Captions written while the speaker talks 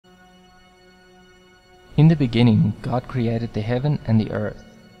In the beginning God created the heaven and the earth.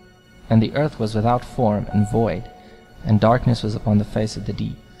 And the earth was without form and void, and darkness was upon the face of the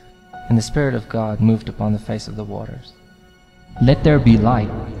deep. And the Spirit of God moved upon the face of the waters. Let there be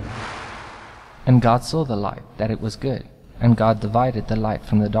light. And God saw the light, that it was good. And God divided the light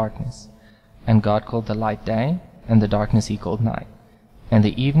from the darkness. And God called the light day, and the darkness he called night. And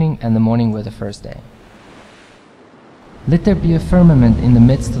the evening and the morning were the first day. Let there be a firmament in the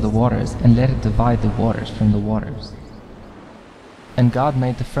midst of the waters, and let it divide the waters from the waters. And God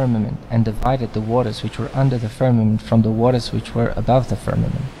made the firmament, and divided the waters which were under the firmament from the waters which were above the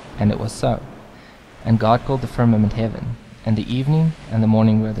firmament. And it was so. And God called the firmament heaven, and the evening and the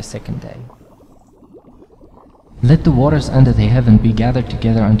morning were the second day. Let the waters under the heaven be gathered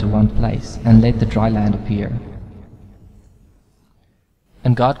together unto one place, and let the dry land appear.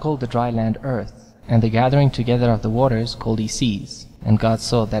 And God called the dry land earth, and the gathering together of the waters called he seas. And God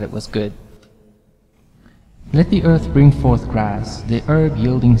saw that it was good. Let the earth bring forth grass, the herb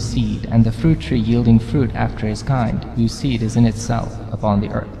yielding seed, and the fruit tree yielding fruit after his kind, whose seed is in itself upon the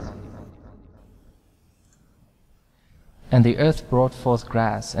earth. And the earth brought forth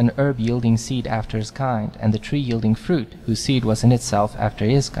grass, and herb yielding seed after his kind, and the tree yielding fruit, whose seed was in itself after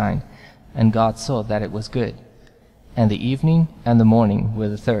his kind. And God saw that it was good. And the evening and the morning were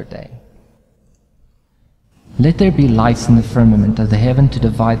the third day. Let there be lights in the firmament of the heaven to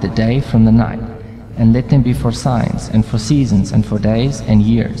divide the day from the night, and let them be for signs, and for seasons, and for days, and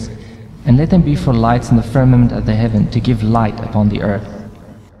years. And let them be for lights in the firmament of the heaven to give light upon the earth.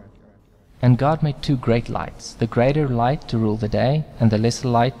 And God made two great lights, the greater light to rule the day, and the lesser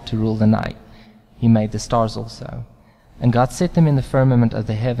light to rule the night. He made the stars also. And God set them in the firmament of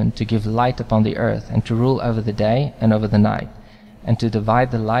the heaven to give light upon the earth, and to rule over the day and over the night, and to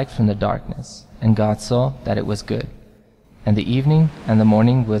divide the light from the darkness. And God saw that it was good. And the evening and the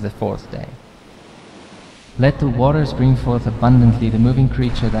morning were the fourth day. Let the waters bring forth abundantly the moving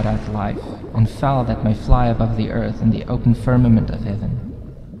creature that hath life, and fowl that may fly above the earth in the open firmament of heaven.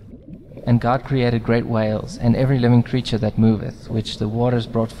 And God created great whales, and every living creature that moveth, which the waters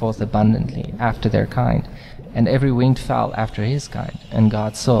brought forth abundantly, after their kind, and every winged fowl after his kind. And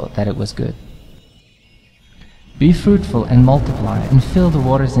God saw that it was good. Be fruitful and multiply, and fill the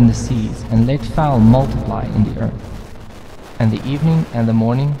waters in the seas, and let fowl multiply in the earth. And the evening and the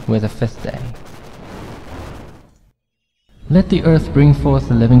morning were the fifth day. Let the earth bring forth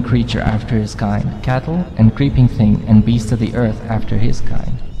a living creature after his kind, cattle, and creeping thing, and beast of the earth after his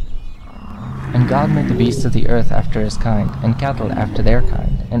kind. And God made the beasts of the earth after his kind, and cattle after their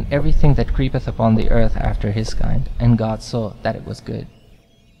kind, and everything that creepeth upon the earth after his kind. And God saw that it was good.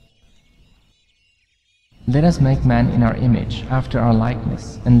 Let us make man in our image, after our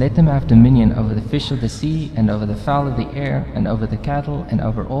likeness, and let them have dominion over the fish of the sea, and over the fowl of the air, and over the cattle, and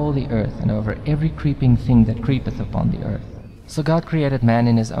over all the earth, and over every creeping thing that creepeth upon the earth. So God created man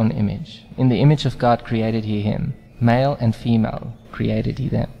in his own image. In the image of God created he him. Male and female created he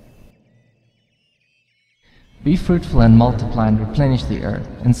them. Be fruitful and multiply, and replenish the earth,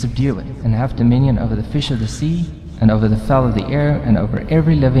 and subdue it, and have dominion over the fish of the sea, and over the fowl of the air, and over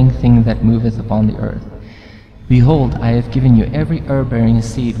every living thing that moveth upon the earth. Behold, I have given you every herb-bearing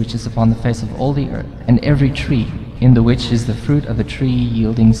seed which is upon the face of all the earth, and every tree, in the which is the fruit of a tree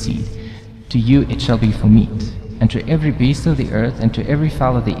yielding seed. To you it shall be for meat. And to every beast of the earth, and to every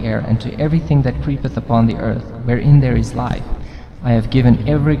fowl of the air, and to everything that creepeth upon the earth, wherein there is life, I have given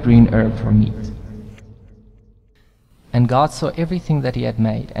every green herb for meat. And God saw everything that he had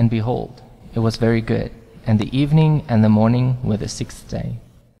made, and behold, it was very good. And the evening and the morning were the sixth day.